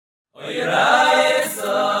Today's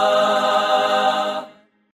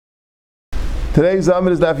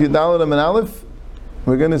amud is Daf Yudalad and Aleph.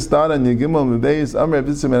 We're going to start on Yegimel Mebeis Amr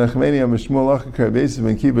Abitzim and Achmeni Amr Shmuel Achakar Beisim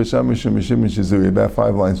and Kiba Shamish and Mishim and Shizuri, about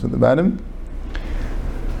 5 lines from the bottom.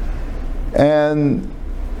 And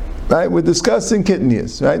right, we're discussing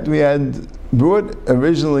Kitnius, right? We had brought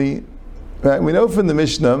originally, right? We know from the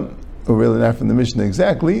Mishnah, or really not from the Mishnah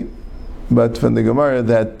exactly, but from the Gemara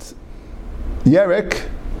that Yerek,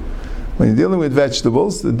 when you're dealing with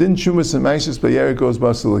vegetables, the din shumas and maishas by Yerek goes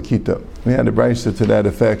basal akita. We had a brayso to that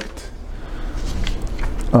effect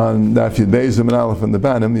on Daf Yud Beis and Aleph on the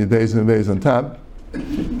bottom, Yud Beis and Beis on top.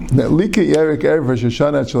 That lika Yerek erev Rosh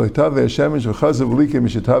Hashanah shalitav ve'ashemish v'chazav lika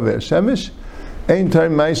mishatav ve'ashemish ein tar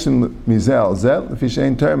maishim mizel zel lefish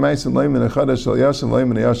ein tar maishim loimin achadash shal yashin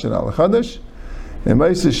loimin yashin al achadash and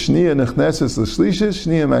maishim shniya nechneses l'shlishis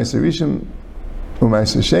shniya maishim rishim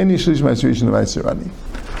u'maishim sheni shlish maishim rishim u'maishim rani.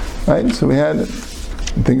 Right, so we had, I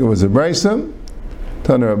think it was a brayso,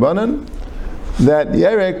 Tana Rabbanan, that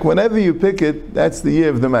Yerek, whenever you pick it, that's the year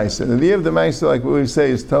of the Maisa. And the year of the Maisa, like what we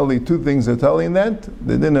say, is totally, 2 things are totally in that.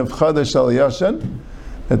 The din of Chadash al Yashan,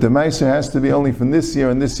 that the Maisa has to be only from this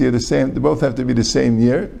year and this year the same, they both have to be the same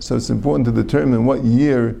year. So it's important to determine what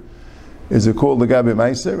year is it called the Gabi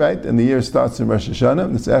Maisa, right? And the year starts in Rosh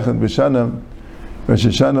Hashanah. It's Echad B'Shana, Rosh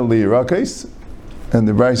Hashanah li Yerakais. And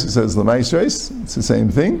the Brayso says L'maisreis, it's the same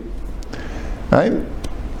thing, right?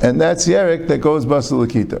 And that's Yerek that goes Basal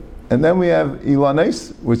Akita. And then we have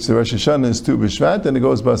Ilanes, which the Rosh Hashanah is Tu B'Shvat, and it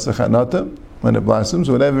goes Basal Chanata, when it blossoms,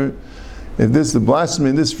 whatever. If the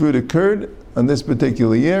blossoming, this fruit occurred on this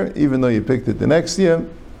particular year, even though you picked it the next year,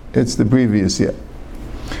 it's the previous year,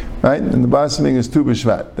 right? And the blossoming is Tu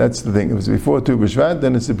B'Shvat, that's the thing. If it's before Tu B'Shvat,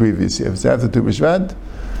 then it's the previous year. If it's after Tu B'Shvat,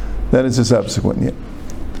 then it's a subsequent year.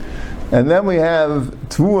 And then we have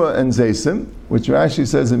Tvua and Zaysim, which Rashi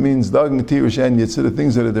says it means Dag, Tirish, and Yitzah, the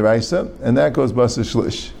things that are deraisa, and that goes Basa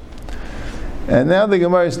Shlish. And now the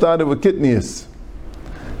Gemara started with Kitnius.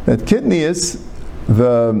 That Kitnius,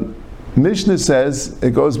 the Mishnah says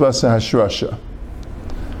it goes Basa Hashrasha.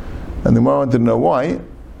 And the Gemara wanted to know why.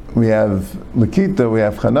 We have Lakita, we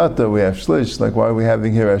have Chanata, we have Shlish, like why are we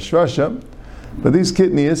having here Hashrasha? But these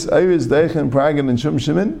Kitnius, Ayriz, Deichen, Pragan, and Shum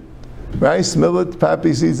Shemin, rice, millet,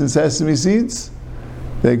 poppy seeds, and sesame seeds,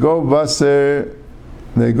 they go basar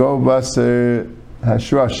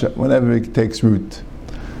hashrasha, whenever it takes root.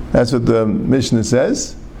 That's what the Mishnah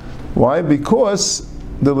says. Why? Because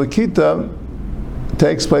the lakita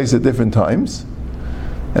takes place at different times.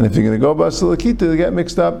 And if you're going to go basar lakita, they get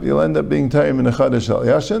mixed up, you'll end up being tayyim in a chadash al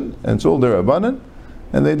yashin, and it's all derabanan.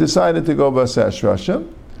 And they decided to go basar hashrasha.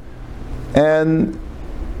 And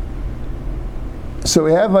so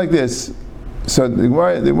we have like this. So the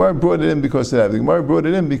Gemara brought it in because of that. The Gemara brought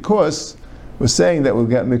it in because we're saying that we'll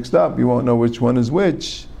get mixed up. You won't know which one is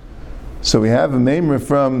which. So we have a memra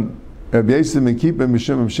from Rabbi Yosef and Kippur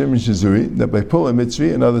Mishum Shimon Shizuri that by Pula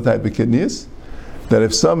Mitzri, another type of kidneys, that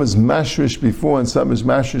if some is mashrish before and some is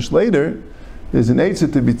mashrish later, there's an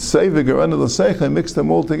eitzah to be tzayvig or under the seicha and mix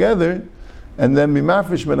them all together, and then be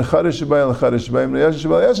mafresh ben achadash shabai and achadash shabai and yashin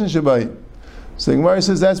shabai yashin shabai. So the Gemara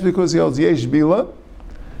says that's because he holds yesh bila,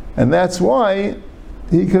 and that's why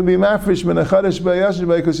he could be mafresh ben achadash b'yashin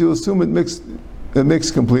because you'll assume it mixed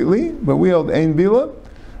completely. But we hold ein bila,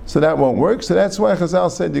 so that won't work. So that's why Chazal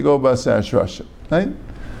said you go basar hashrasha, right?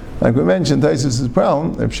 Like we mentioned, Taisus'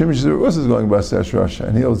 problem. Reb Shimon Shizuri also is going basar hashrasha,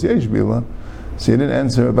 and he holds yesh bila, so he didn't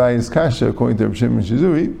answer Rabbi's kasha according to Reb Shimon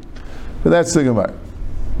Shizuri. But that's the Gemara.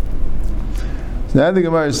 So now the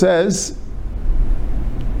Gemara says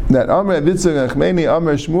that Amr Abitzah Achmeni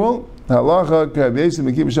Amr Shmuel Halacha K'Rabbi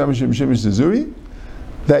Mekim Shamish Shemish Zuri,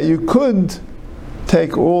 that you could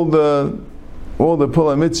take all the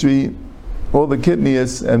Pula Mitzri, all the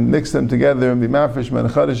kidneys, and mix them together and be mafresh man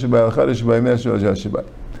chadash shabay chadash shabay meshul jashabay.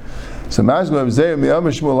 So Mashma B'Zeh Mi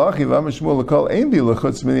Amr Shmuel Achiv Amr Shmuel L'Kol Ein Bila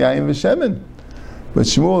Chutz Min Yayin V'Shemen. But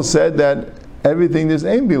Shmuel said that everything is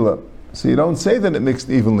Ein Bila. So you don't say that it mixed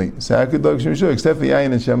evenly. So how could Dog Shemishur, except for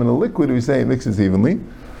Yayin and Shemen, a liquid, we say it mixes evenly.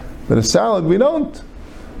 But a salad, we don't.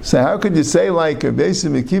 So how could you say like a Beis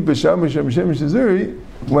Mekipa Shamish Shemish Shizuri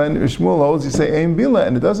when Shmuel holds you say Ein Bila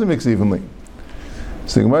and it doesn't mix evenly?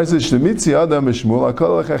 So the Gemara says Shlemitzi Adam Shmuel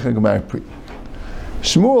Akol Lechach Gemar Pri.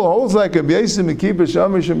 Shmuel holds like a Beis Mekipa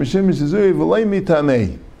Shamish Shemish Shizuri V'lei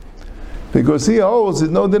Mitamei, because he holds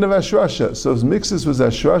there's no din of Ashrasha. So if mixes was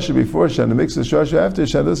Ashrasha before Shana, mixes Ashrasha after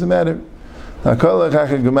Shana, doesn't matter. Akol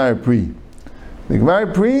Lechach Gemar Pri. The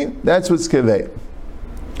Gemar Pri, that's what's Kevei.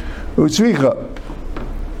 Utzricha.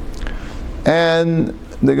 And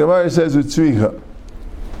the Gemara says Utzricha.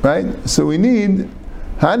 Right? So we need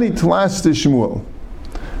Hani Tlas to Shmuel.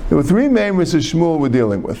 There were three memers of Shmuel we're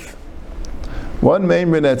dealing with. One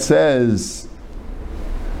memer that says,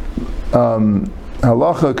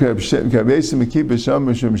 halacha k'abesim mekipa sham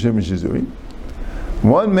mishum shem shizuri.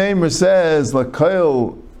 One memer says,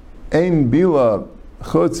 l'koil ein bila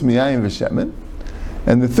chutz miyayin v'shemen.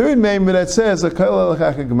 And the third memer that says, l'koil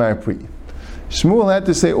halacha gemar pri. Shmuel had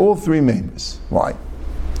to say all three memers. Why?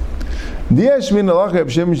 Diyesh min halacha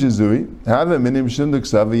b'shem shizuri, hava minim shunduk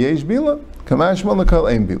sav yesh bila, kamash mon l'koil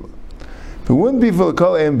ein bila. If it wouldn't be for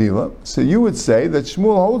l'koil ein bila, so you would say that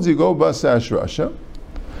Shmuel holds you go basash rasha.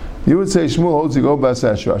 You would say Shmuel holds you go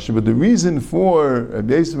basash rasha, but the reason for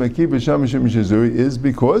Yisrael Mekiba Sham Shem Shizuri is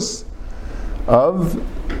because of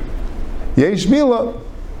Yesh Bila.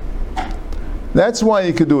 That's why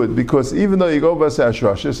you could do it, because even though you go basash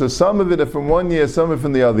rasha, so some of it are from one year, some are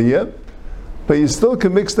from the other year, but you still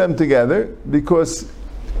can mix them together because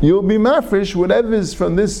you'll be mafresh whatever is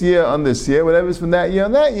from this year on this year, whatever is from that year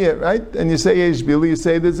on that year, right? And you say Yesh Bila, you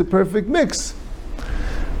say there's a perfect mix.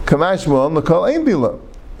 Kamash Mon L'Kol Ein Bila.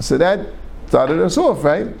 So that started us off,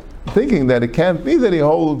 right? Thinking that it can't be that he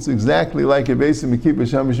holds exactly like a base in Mekipa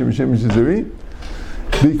Sham Shem Shizuri,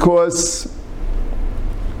 because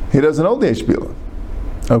he doesn't hold the Yesh Bila.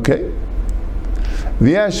 Okay?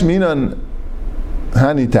 V'yash minan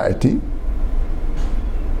hani tarti.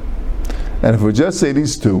 And if we just say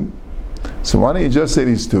these two, so why don't you just say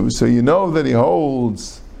these two? So you know that he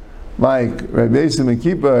holds like Rabbi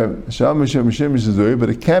Mekipa Sham Shem Shizuri, but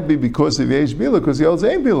it can't be because of Yesh Bila, because he holds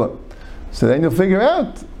Ein Bila. So then you'll figure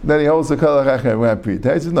out that he holds the Kol HaChachar Pri. He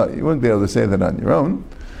says, no, you wouldn't be able to say that on your own.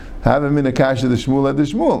 Have him in a kasha the Shmuel at the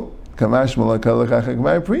Shmuel. Kamash Shmuel Kol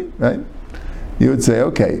HaChachar Pri, right? You would say,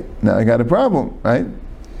 okay, now I got a problem, right?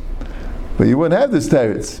 But you wouldn't have this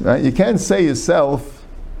teretz, right? You can't say yourself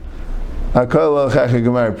Kol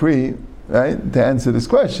HaChachar Pri, right, to answer this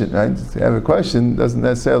question, right? To have a question doesn't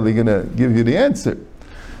necessarily going to give you the answer.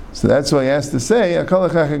 So that's why he has to say, Akal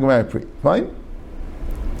HaChachar Gemar Pri. Fine?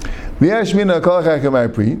 V'yash min Akal HaChachar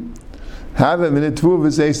Gemar Pri, have a minute tvu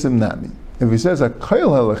v'zeisim nami. If he says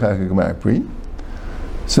Akal HaChachar Gemar Pri,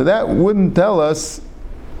 so that wouldn't tell us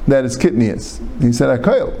that it's kitnius. He said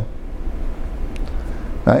Akal.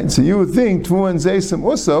 Right? So you would think tvu and zeisim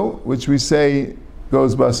also, which we say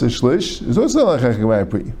goes basa shlish, is also HaChachar Gemar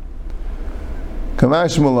Pri.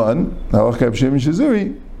 Kamash Malan, Halachah B'Shem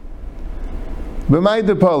Shizuri, B'may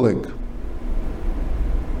Depolig.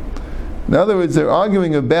 In other words, they're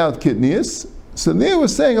arguing about Kitnius. So they were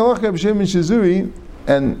saying Halachah B'Shem Shizuri,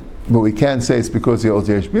 but we can't say it's because he holds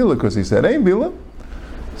Yesh Bila, because he said Ein Bila.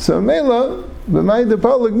 So Mela, B'may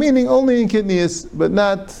Depolig, meaning only in Kitnius, but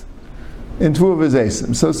not in Tvu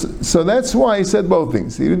V'Zeisim. So that's why he said both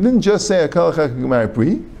things. He didn't just say Akal HaChachar Gemar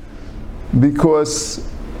Pri, because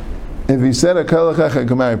if he said a Kol HaChachar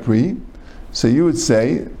Gemar Pri, so you would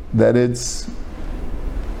say that it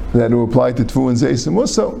will apply to Tvu and Zeisim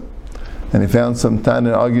also. And he found some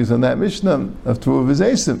Tana argues on that Mishnah of Tvu and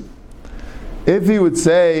Zeisim. If he would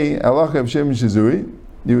say Halachah B'Shem Shizuri,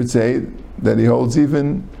 you would say that he holds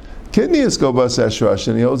even Kidneys go Basash Rosh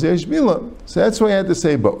and he holds Yesh Bila. So that's why he had to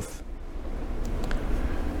say both.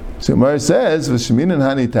 So Mar says V'Shemin and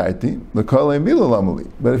Hani Tarti L'Kol Ein Bila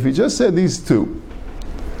Lamuli. But if he just said these two,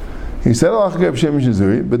 he said Halachah B'Shem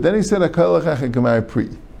Shizuri, but then he said Akal HaChachar Gemar Pri.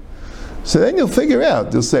 So then you'll figure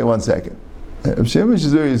out, you'll say, 1 second. B'Shem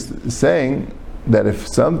Shizuri is saying that if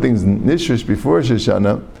something's Nishrish before Rosh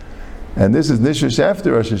Hashanah, and this is Nishrish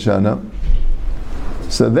after Rosh Hashanah,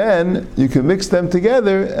 so then you can mix them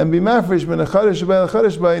together and be mafresh ben Acharish Shabbai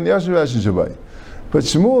Acharish Shabbai and Yasher Rosh Shabbai. But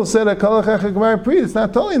Shmuel said Akal HaChachar Gemar Pri, it's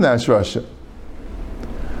not totally Nash Rasha.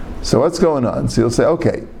 So what's going on? So you'll say,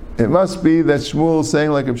 okay, it must be that Shmuel is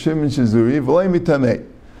saying like Reb Shimon Shizuri, v'loi mitamei.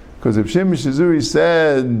 Because Reb Shimon Shizuri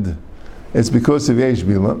said it's because of Yesh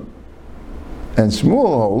Bila, and Shmuel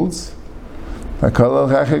holds Akal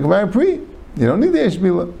HaChachar Gemar Pri. You don't need the Yesh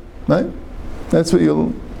Bila, right? That's what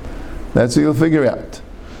you'll figure out.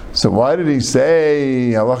 So why did he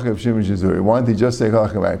say Halachah Reb Shimon Shizuri? Why didn't he just say Akal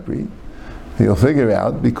HaChachar Gemar Pri? You'll figure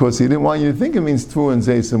out because he didn't want you to think it means Tvu and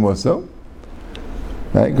Zeisim also,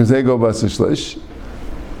 right? Because they go Basa Shlish.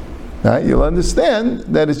 Right? You'll understand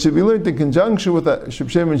that it should be learned in conjunction with Reb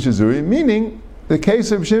Shimon Shizuri, meaning the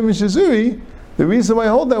case of Reb Shimon Shizuri, the reason why I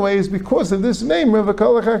hold that way is because of this name, Rav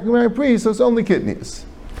Akal HaChachar Gemar Pri, so it's only Kitnius.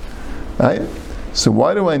 Right? So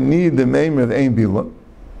why do I need the name of Ein Bila?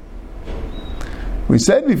 We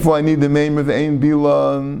said before I need the name of Ein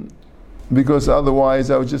Bila because otherwise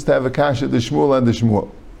I would just have a kasha the Shmuel and the Shmuel.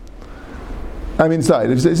 I mean,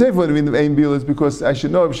 sorry, if they say for the meaning of Ein Bila, it's because I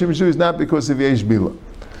should know Reb Shimon Shizuri is not because of Yesh Bila.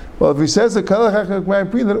 Well, if he says Akal HaChachar Gemar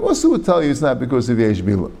Pri, then it also would tell you it's not because of Yesh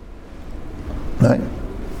Bila. Right?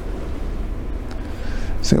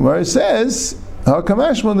 So Gemara says,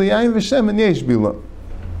 "Hakamashma liyayin v'shem and yesh bila."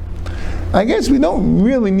 I guess we don't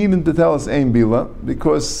really need him to tell us ein bila,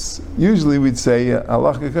 because usually we'd say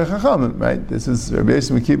halacha kachachamim, right? This is Rabbi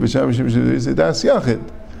Yosef Mekiba Shem Shem Shem Das Yachid.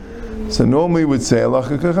 So normally we'd say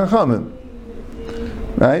halacha kachachamim,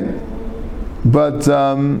 right? But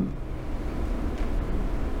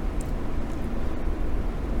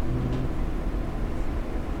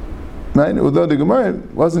right? Although the Gemara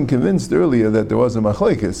wasn't convinced earlier that there was a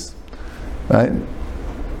machlekes, right?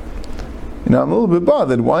 Now I'm a little bit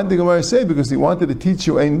bothered. Why did the Gemara say? Because he wanted to teach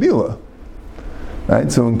you ein bila,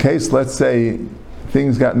 right? So in case, let's say,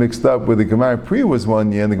 things got mixed up where the Gemara Pri was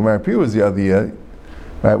 1 year and the Gemara Pri was the other year,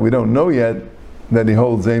 right? We don't know yet that he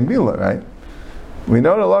holds ein bila, right? We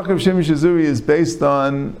know the halacha of Shimon Shizuri is based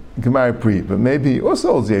on Gemara Pri, but maybe he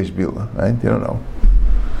also holds yesh bila, right? You don't know.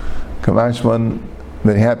 Kamash one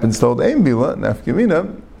that he happens to hold ein bila,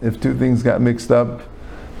 nafkamina, if two things got mixed up,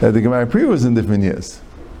 that the Gemara Pri was in different years.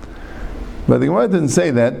 But the Gemara didn't say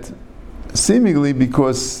that, seemingly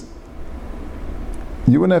because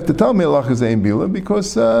you wouldn't have to tell me halacha is ein bila,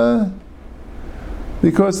 because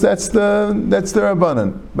that's the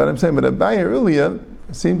Rabbanan. But I'm saying, but Abaye earlier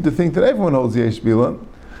seemed to think that everyone holds yesh bila,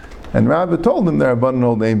 and Rabbi told him that Rabbanan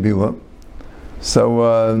hold ein bila. So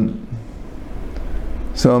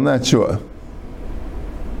I'm not sure.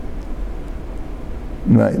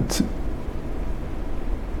 Right.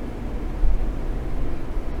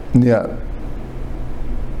 Yeah.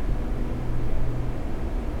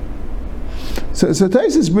 So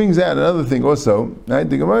Taisus brings out another thing also. Right?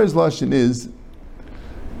 The Gemara's lashon is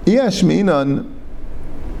Iyashminan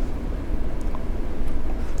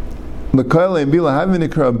L'Kol Ein Bila Havin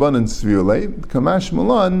Ikra Abundance Sviulei Kamash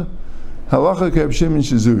Malan Halacha K'Reb Shimon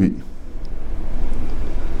Shizuri.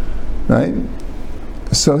 Right?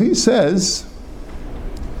 So he says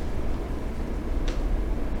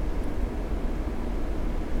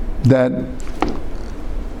that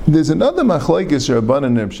there's another machlokes Rabbanan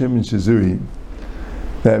and Reb Shimon Shizuri,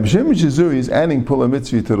 that Reb Shimon Shizuri is adding Pula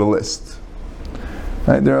Mitzri to the list.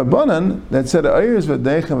 Right? The Rabbanan that said Ayers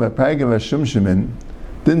v'Deichem v'Pragim v'Shumshimin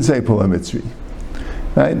didn't say Pula Mitzri.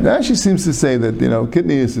 Right? Rashi seems to say that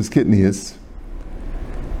Kitnius is Kitnius,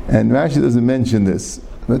 and Rashi doesn't mention this.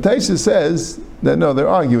 But Taisha says that no, they're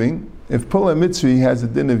arguing if Pula Mitzri has a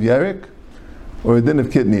din of Yerek or a din of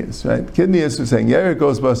Kitnius. Right? Kitnius was saying Yerek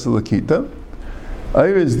goes bas Lakita.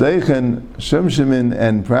 Ayres Deichen, Shemshimin,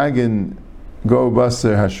 and Pragin go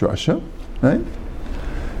Basar Hashrasha, right?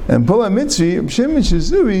 And Pula Mitzri, Shimon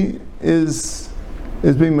Shizuri is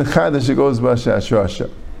being Mechadash, it goes Basar Hashrasha,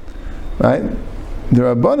 right? The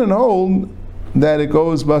Rabbanan hold that it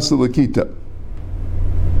goes Basar Lakita.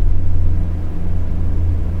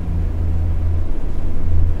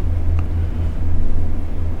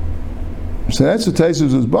 So that's what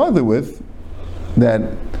Taisus was bothered with, that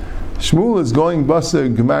Shmuel is going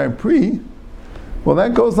Basar Gemara Pri. Well,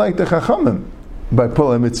 that goes like the Chachamim by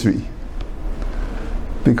Pula Mitzri,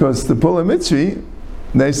 because the Pula Mitzri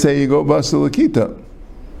they say you go Basar Lakita.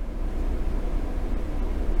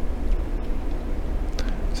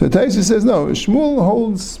 So Taisa says no. Shmuel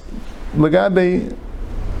holds Lagabe.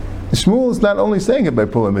 Shmuel is not only saying it by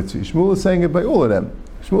Pula Mitzri. Shmuel is saying it by all of them.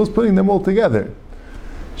 Shmuel is putting them all together.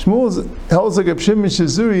 Shmuel holds like a Shimon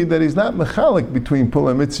Shizuri that he's not mechalik between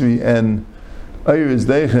Pula Mitzri and Ayres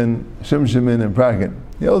Deichen, Shimshimin, and Pragin.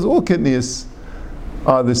 He holds all Kitnius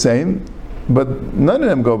are the same, but none of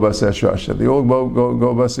them go Basar Hashrasha. They all go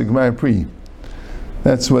Basar Gemara Pri.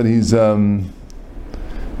 That's what he's saying.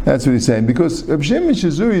 Because Reb Shimon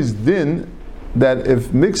Shizuri's din that if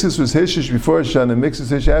Mixus was Hishish before Hashanah and Mixus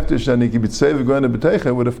Hishish after Hashanah, Kibitzeva going to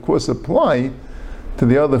B'teicha would of course apply to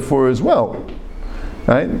the other four as well.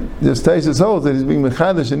 Right? Just Taisus holds that he's being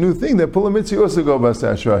mechadash a new thing that Pula Mitzri also go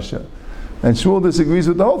Basar Hashrasha, and Shmuel disagrees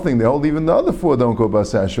with the whole thing. They hold even the other four don't go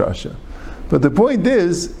Basar Hashrasha. But the point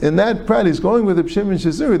is, in that prat, he's going with the Shimon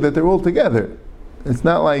Shizuri that they're all together. It's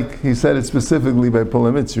not like he said it specifically by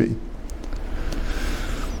Pula Mitzri.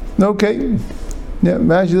 Okay, yeah,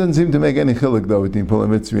 Rashi doesn't seem to make any chiluk though between Pula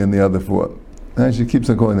Mitzri and the other four. Rashi keeps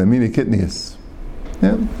on calling them Mina Kitnius.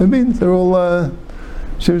 Yeah, it means they're all.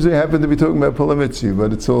 Shimshai happen to be talking about Pula Mitzri,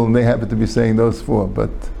 but it's all, and they happen to be saying those four,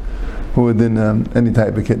 but who within any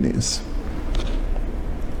type of kidneys.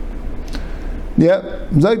 Yeah,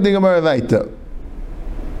 Zag the Gemara Vaita.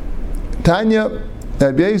 Tanya,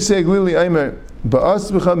 Rabbi Yiseg Lili Eimer,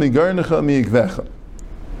 Ba'asbcha migarnecha miikvecha.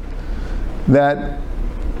 That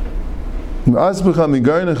Ba'asbcha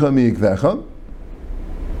migarnecha miikvecha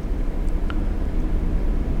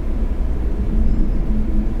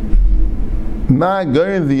Ma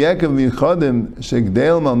goyim v'yekav michadim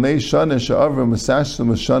shegdeil mal mei shana she'avra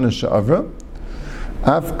masashlim shana she'avra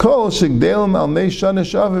af kol shegdeil mal mei shana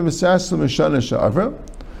she'avra masashlim shana she'avra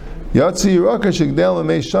yatsi yiraka shegdeil mal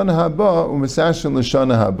mei shana haba u'masashlim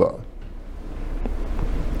l'shana haba.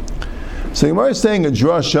 So Gemara is saying a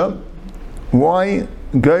drasha why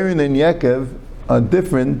goyim and Yaakov are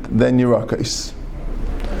different than Yerakos.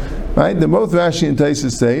 Right? They both Rashi and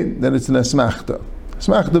Taisus say that it's an asmachta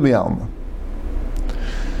b'alma.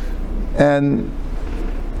 And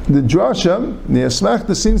the drasha, the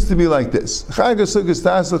asmachta seems to be like this: that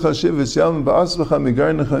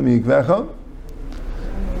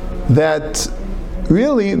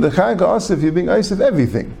really the Chag Asif, you're being Asif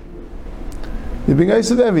everything. You're being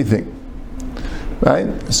Asif everything, right?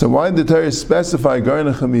 So why did the Torah specify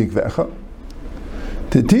Garnacha Mikvecha?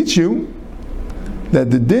 To teach you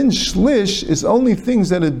that the din shlish is only things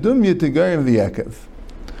that are dumya to Garim v'Yaakov,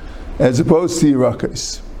 as opposed to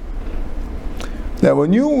Yerakos. Now,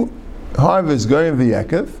 when you harvest Garim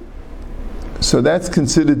v'Yaakov, so that's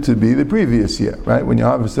considered to be the previous year, right? When you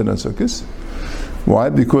harvested on Sukkot. Why?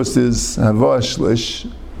 Because there's Havah Shlish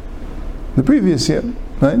the previous year,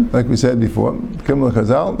 right? Like we said before, Kimla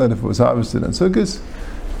Chazal, that if it was harvested on Sukkot,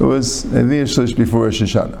 it was Havah Shlish before Rosh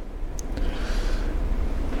Hashanah.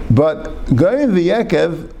 But Garim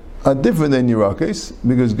v'Yaakov are different than Yerakos,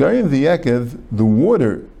 because Garim v'Yaakov, the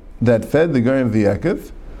water that fed the Garim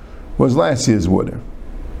v'Yaakov, was last year's water.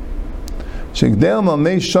 Shegdel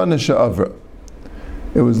Malmei Shana She'avra.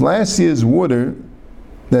 It was last year's water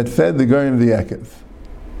that fed the Garim v'Yaakov.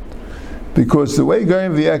 Because the way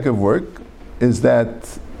Garim v'Yaakov work is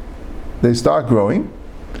that they start growing,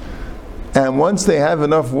 and once they have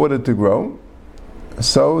enough water to grow,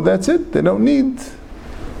 so that's it. They don't need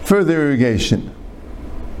further irrigation.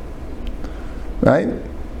 Right?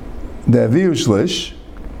 They're Viu Shlish,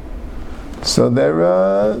 so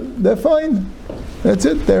they're fine. That's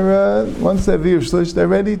it. They're once they're Viu Shlish, they're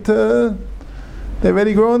ready to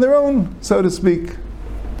grow on their own, so to speak.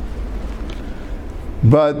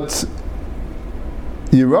 But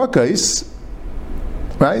Yerakos,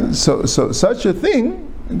 right? So such a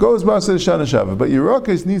thing goes B'asar Shana Shava, but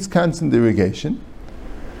Yerakos needs constant irrigation,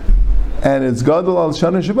 and it's Gadol al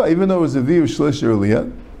Shana Shava, even though it was a Viu Shlish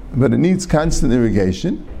earlier, but it needs constant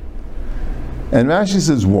irrigation. And Rashi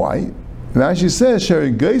says why? Rashi says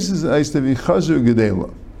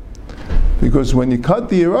because when you cut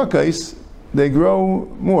the Yerakos, they grow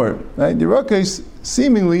more. Right? Yerakos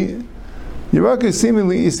seemingly,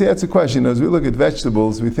 you see, that's a question. As we look at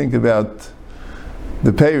vegetables, we think about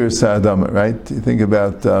the peiros ha'adama, right? You think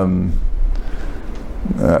about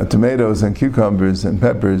tomatoes and cucumbers and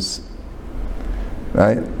peppers,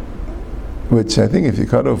 right? Which I think if you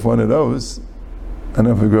cut off one of those, I don't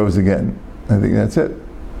know if it grows again. I think that's it.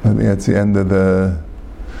 I think that's the end of the...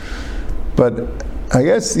 But I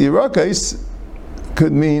guess Yerakos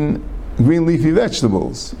could mean green leafy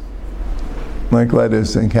vegetables, like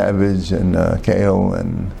lettuce and cabbage and kale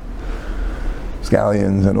and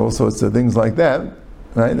scallions and all sorts of things like that,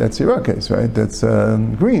 right? That's Yerakos, right? That's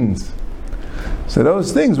greens. So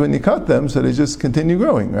those things, when you cut them, so they just continue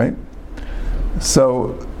growing, right?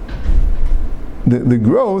 So the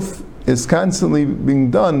growth is constantly being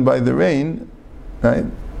done by the rain, right?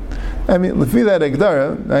 I mean, lefi that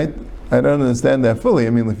Agdara, right? I don't understand that fully. I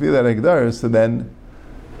mean, lefi that Agdara, so then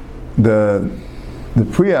the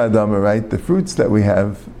Priya Adama, right? The fruits that we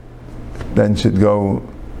have then should go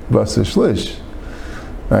B'asar Shlish,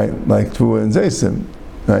 right? Like Tvua and Zaysim,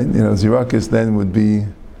 right? You know, Yerakos then would be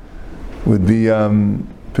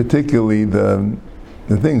particularly the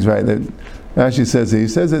things, right? That Rashi says it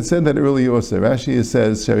said that earlier also. Rashi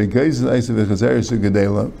says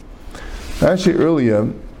Rashi earlier,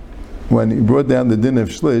 when he brought down the din of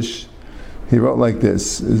Shlish, he wrote like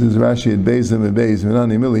this. This is Rashi at Beizim and Beiz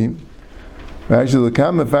Minani Mili. Rashi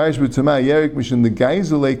l'kam mefarish b'tumah yerik mishum the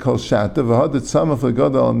geizulei kol shata v'hadat samach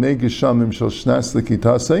l'gadol al mei geshamim shel shnas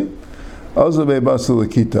l'kitasei ozo be'basel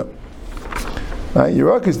l'kita. Right,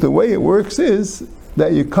 Yerakos, the way it works is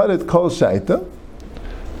that you cut it kol shaita,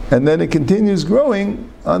 and then it continues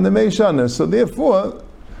growing on the Meishana. So therefore,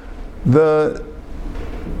 the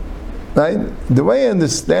way I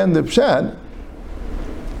understand the pshat,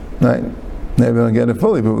 right? Maybe I don't get it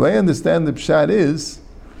fully, but the way I understand the pshat is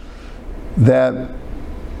that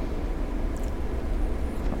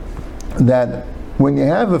when you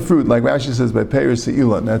have a fruit, like Rashi says by peiros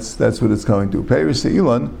ha'ilon, that's what it's going to. Peiros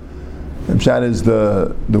ha'ilon, the pshat is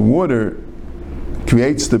the water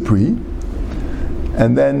creates the pri,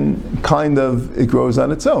 and then kind of it grows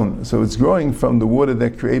on its own. So it's growing from the water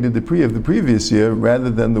that created the pri of the previous year rather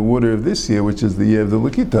than the water of this year, which is the year of the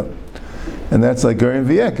Lakita. And that's like Garim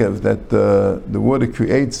V'yekev, that the water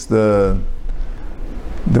creates the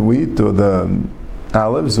wheat or the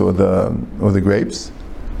olives or the grapes,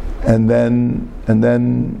 and then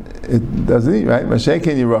it doesn't eat, right?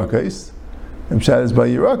 Mashekin Yerakais, and Pshat is by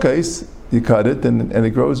Yerakais, you cut it and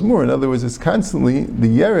it grows more. In other words, it's constantly, the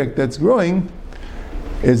yerek that's growing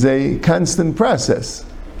is a constant process.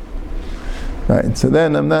 Right, so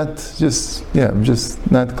then I'm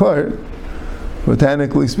just not clear,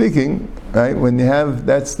 botanically speaking, right? When you have,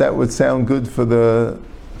 that would sound good for the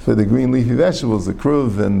green leafy vegetables, the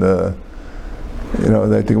kruv and that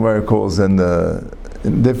the Gemara calls, and the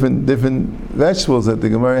different vegetables that the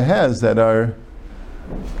Gemara has that are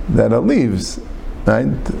leaves, right?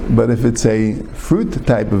 But if it's a fruit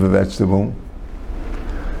type of a vegetable,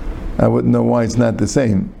 I wouldn't know why it's not the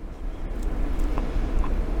same.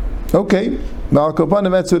 Okay,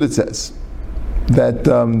 Malkopanim, that's what it says. That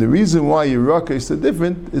the reason why Yerakais are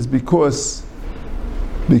different is because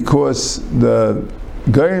the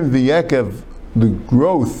Garim V'yekev, the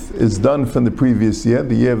growth is done from the previous year,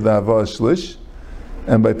 the year of the Havah Shlish,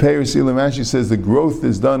 and by Peiros Ilam Rashi says the growth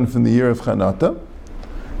is done from the year of Chanata.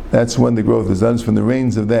 That's when the growth is done, from the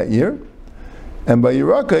rains of that year. And by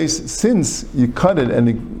Yerakais, since you cut it and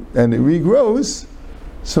it regrows,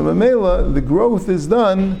 so Mamela, the growth is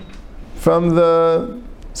done from the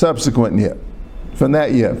subsequent year, from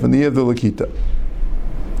that year, from the year of the Lakita.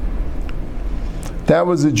 That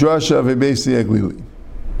was the drasha of Ebesi Aglili.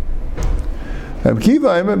 Rabbi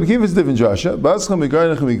Kiva is different drasha. Bascham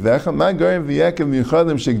megarnach mikvecha, ma garim v'yekev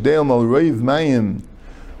miuchadim shegdeil mal roiv mayim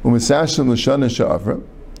u'misashim l'shana sha'avra.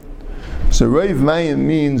 So roiv mayim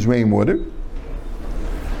means rainwater.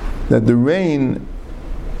 That the rain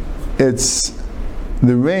is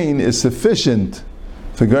sufficient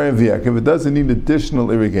for garim v'yekev. It doesn't need additional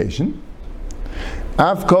irrigation.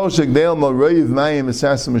 Av kol shegdeil mal roiv mayim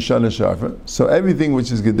misashim l'shana sha'avra. So everything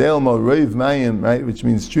which is gedel mal roiv mayim, right, which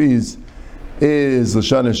means trees, is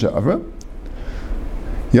l'shana she'avra.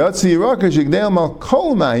 Yatsi Yerakais yigdel mal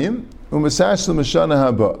kol mayim u'mesash l'mashana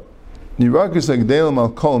haba. Yerakais yigdel mal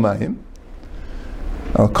kol mayim.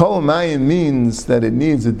 Al kol mayim means that it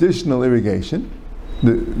needs additional irrigation.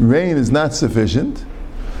 The rain is not sufficient.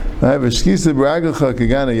 So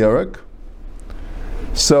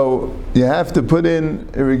you have to put in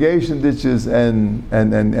irrigation ditches and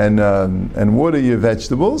water your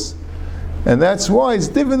vegetables. And that's why it's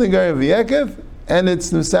different than Garim V'yekev, and it's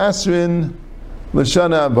Nusasrin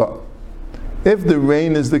L'shana Haba. If the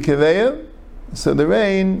rain is the Keveya, so the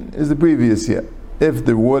rain is the previous year. If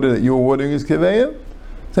the water that you're watering is Keveya,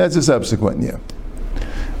 so that's a subsequent year.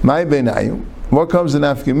 My Benayu, what comes in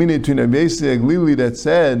Afkamini between Ebesi Aglili that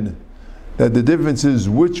said that the difference is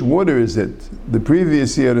which water is it, the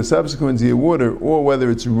previous year, the subsequent year water, or whether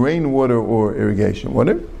it's rainwater or irrigation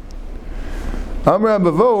water? Amra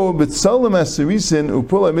Bavo, but Solam Asarisin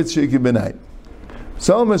Upula Mitzriki Benai.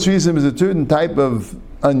 Solam Asarisin is a certain type of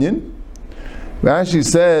onion. Rashi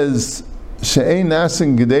says, She'ein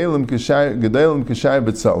Nasin Gedalim Kashai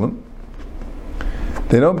Betzalim.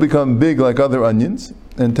 They don't become big like other onions.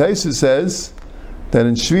 And Taisa says that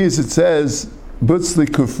in Shvius it says, Butzli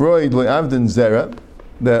Kufroid Le'avdin Zera,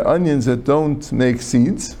 the onions that don't make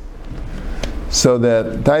seeds. So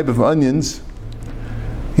that type of onions,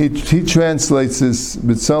 he translates this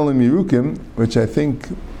B'tzalim Yerukim, which I think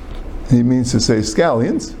he means to say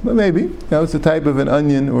scallions, but maybe. It's a type of an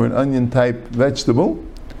onion or an onion type vegetable.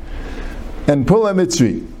 And Pula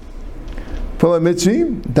Mitzri. Pula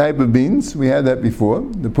Mitzri, type of beans, we had that before.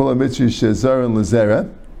 The Pula Mitzri Shezar and Lazera.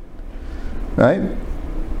 Right?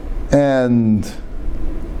 And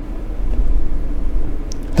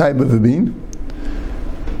type of a bean.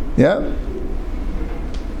 Yeah?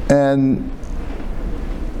 And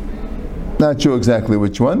not sure exactly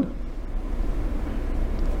which one.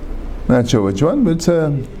 Not sure which one, but it's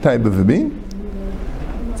a type of a bean.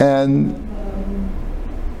 And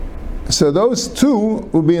so those two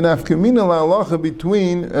will be an afkamina la'alacha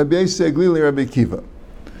between Rabbi Aglili and Rabbi Kiva.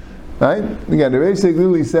 Right? Again, Rabbi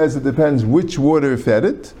Aglili says it depends which water fed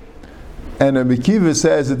it, and Rabbi Kiva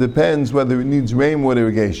says it depends whether it needs rainwater,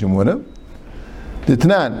 irrigation water. The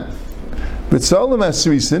Tanan. But Solam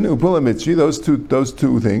Asrisin, Upula Mitzri, those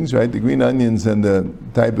two things, right? The green onions and the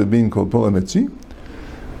type of bean called Pula Mitzri.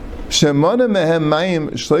 Shemana mehem mayim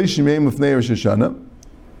shleishim yom ufnei Rosh Hashanah.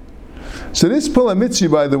 So this Pula Mitzri,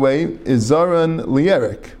 by the way, is Zaran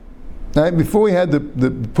Lierek. Right? Before we had the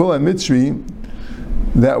Pula Mitzri,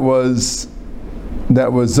 that was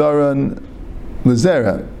Zaran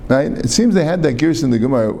Lazera. Right? It seems they had that gears in the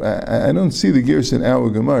Gemara. I don't see the gears in our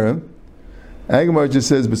Gemara. Agamar just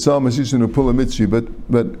says B'tzal Mashishin or Pula Mitzri,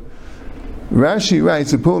 but Rashi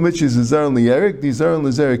writes, the Pula Mitzri is a Zaron Liyerik, the Zaron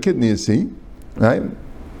Lizera Kitniyasi, right?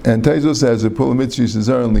 And Taizo says, the Pula Mitzri is a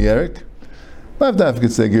Zaron Liyerik. Lav Daf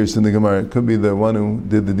could say Gersh in the Gemara. It could be the one who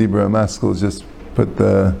did the Dibra Maskell, just put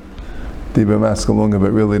the Dibra Maskell longer,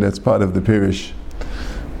 but really that's part of the Pirish.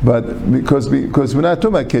 But because we're not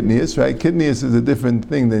talking about Kitniyas, right? Kitniyas is a different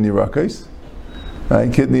thing than Yerakos. Right?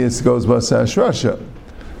 Kitniyas goes Basa Shrasha.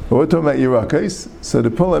 But we're talking about Yerakos. So the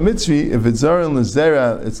Pula Mitzri, if it's Zaron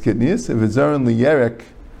Lizera, it's Kitniyas. If it's Zaron Liyerek,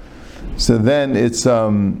 so then it's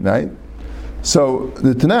right. So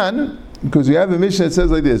the Tanan, because we have a Mishnah that says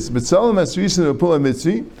like this: B'tzalim Asrisin Pula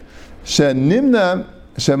Mitzri, Shenimna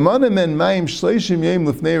Shemana Men Mayim Shleishim Yem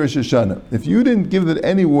Lifnei Rosh Hashanah. If you didn't give it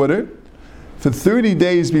any water for 30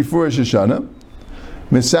 days before Rosh Hashanah,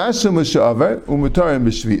 so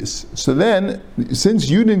then, since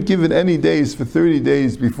you didn't give it any days for 30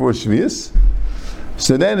 days before Shvius,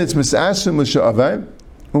 so then it's Misashim L'Sha'avar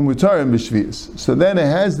Umutarim B'Shvius. So then it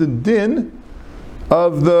has the din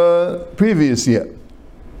of the previous year.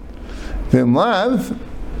 V'imlav,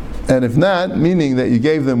 and if not, meaning that you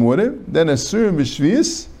gave them water, then Asurim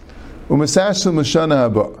B'Shvius U'Misashim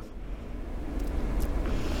L'Shana Haba.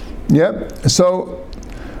 Yep. So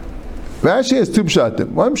Rashi has two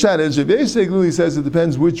pshatim. One pshat is Rabbi Yisrael says it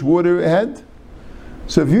depends which water it had.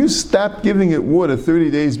 So if you stop giving it water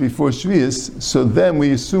 30 days before Shvius, so then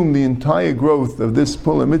we assume the entire growth of this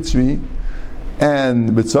Pula Mitzri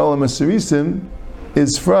and B'tzalim Aserisim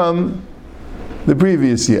is from the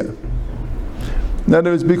previous year. In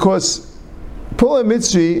other words, because Pula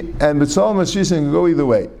Mitzri and B'tzalim Aserisim can go either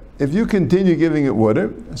way. If you continue giving it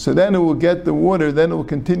water, so then it will get the water, then it will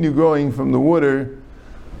continue growing from the water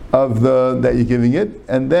of that you're giving it,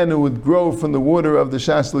 and then it would grow from the water of the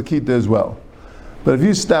Shas Lakita as well. But if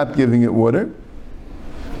you stop giving it water,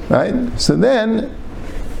 right, so then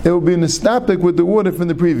it will be nostalgic with the water from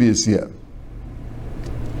the previous year.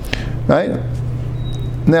 Right?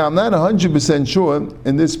 Now, I'm not 100% sure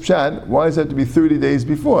in this pshat, why does it have to be 30 days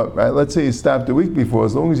before, right? Let's say you stopped a week before,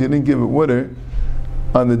 as long as you didn't give it water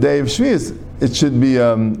on the day of Shvius, it should be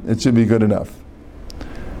good enough.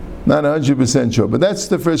 Not 100% sure, but that's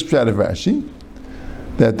the first pshat of Rashi,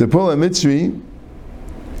 that the Pula Mitzri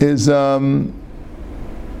is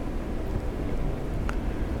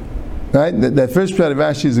right. That first pshat of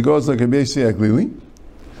Rashi is it goes like Rabbi Glili.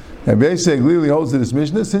 Rabbi Glili holds to this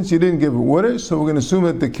Mishnah. Since you didn't give it water, so we're going to assume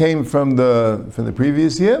that it came from the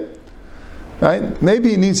previous year. Right?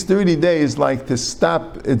 Maybe it needs 30 days, like to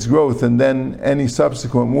stop its growth, and then any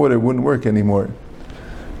subsequent water wouldn't work anymore.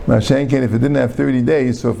 Mashenkin, if it didn't have 30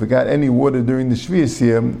 days, so if it got any water during the Shvius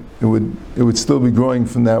year, it would still be growing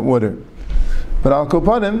from that water. But Al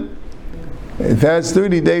Kopanim, if it has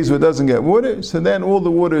 30 days where it doesn't get water, so then all the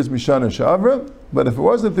water is Mishana Sha'avra. But if it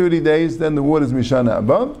wasn't 30 days, then the water is Mishana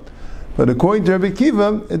Abba. But according to Rabbi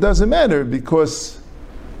Kiva, it doesn't matter because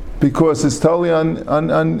it's totally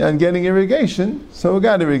on getting irrigation, so we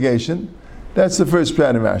got irrigation. That's the first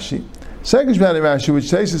pshat of Rashi. Second pshat of Rashi, which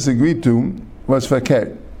Taisus agreed to, was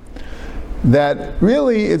Fakir. That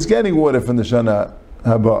really it's getting water from the Shana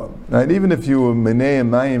Haba. Right? Even if you were Menei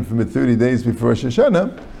and Mayim from it 30 days before Rosh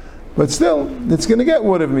Hashanah, but still, it's going to get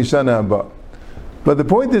water from Shana Haba. But the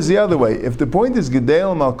point is the other way. If the point is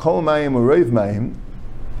Gedel Mal Kol Mayim or Reiv Mayim,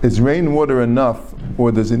 is rainwater enough,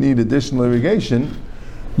 or does it need additional irrigation?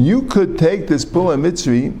 You could take this Pula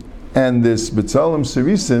Mitzri and this B'tzalim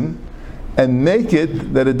Serisim and make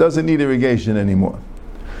it that it doesn't need irrigation anymore.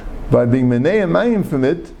 By being Menei and Mayim from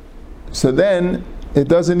it, so then it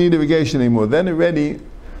doesn't need irrigation anymore. Then already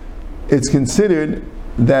it's considered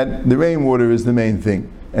that the rainwater is the main thing,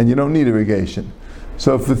 and you don't need irrigation.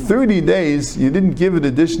 So for 30 days you didn't give it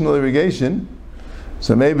additional irrigation,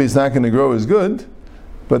 so maybe it's not going to grow as good.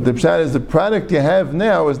 But the pshat is the product you have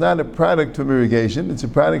now is not a product from irrigation, it's a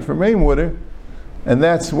product from rainwater, and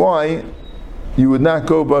that's why you would not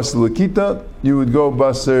go basar lakita, you would go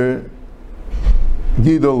basar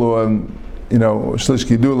gidol or shlish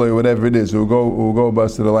gidula or whatever it is. We'll go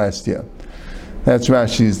basar the last year. That's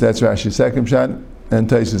Rashi's second pshat, and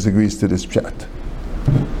Taisus agrees to this pshat.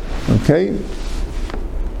 Okay.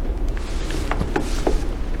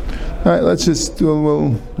 All right,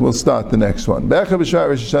 we'll start the next one. Be'echad b'shvat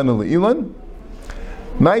Rosh Hashanah le'ilan.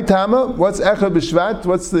 My Tama, what's Echad b'shvat?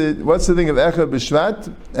 What's the thing of Echad b'shvat?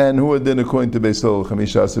 And who had done according to Beis Hillel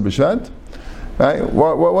Chamisha Asar b'shvat? Right?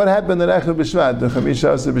 What happened in Echad b'shvat? The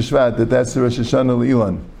Chamisha Asar b'shvat. That's the Rosh Hashanah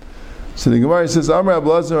le'ilan. So the Gemara says, Amar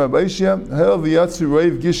Ablazar Rabbi Ishia, Hel v'yatzu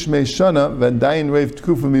roiv gishmei shana v'dayin roiv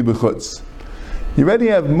tkufa mi b'chutz. You already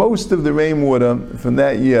have most of the rainwater from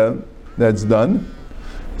that year that's done.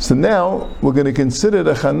 So now we're going to consider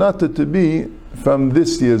the chanata to be from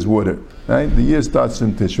this year's water. right? The year starts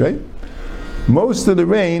in Tishrei. Most of the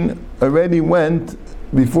rain already went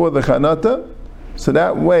before the Chanata, so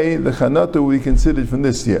that way the Chanata will be considered from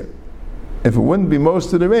this year. If it wouldn't be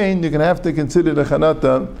most of the rain, you're going to have to consider the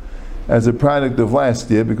Chanata as a product of last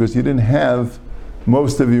year because you didn't have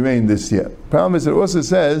most of your rain this year. Problem is, it also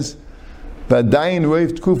says, V'adayin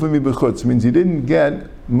roiv tkufa mi b'chutz, means you didn't get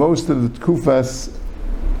most of the tkufas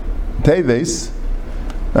teves,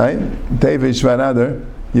 right? Teves Shvat Adar.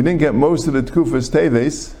 You didn't get most of the tkufas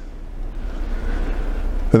teves.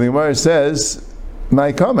 But the Gemara says,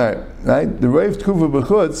 my kamar, right? The roiv tkufa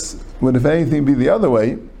b'chutz would, if anything, be the other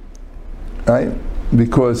way, right?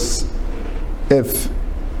 Because if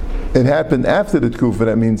it happened after the tkufa,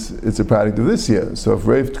 that means it's a product of this year. So if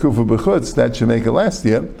roiv tkufa b'chutz, that should make it last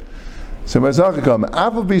year. So even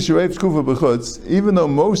though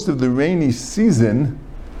most of the rainy season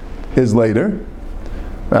is later,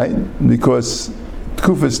 right? Because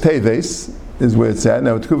Tkufas Teves is where it's at.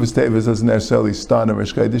 Now Tkufas Teves doesn't necessarily start on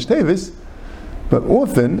Rosh Chodesh Teves, but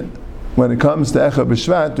often when it comes to Echa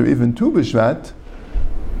B'Shvat or even Tu B'Shvat,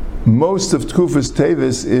 most of Tkufas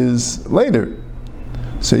Teves is later.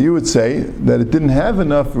 So you would say that it didn't have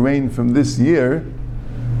enough rain from this year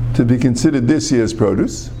to be considered this year's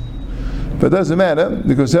produce. But it doesn't matter,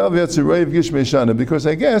 because I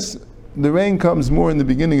guess the rain comes more in the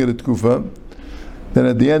beginning of the Tkufa than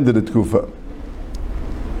at the end of the Tkufa.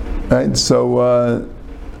 Right?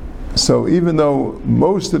 So even though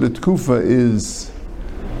most of the Tkufa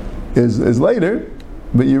is later,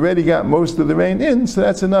 but you already got most of the rain in, so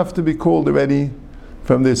that's enough to be called already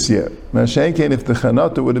from this year. Now, if the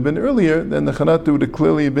Chanata would have been earlier, then the Chanata would have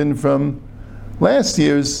clearly been from last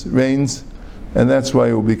year's rains, and that's why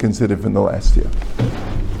it will be considered from the last year.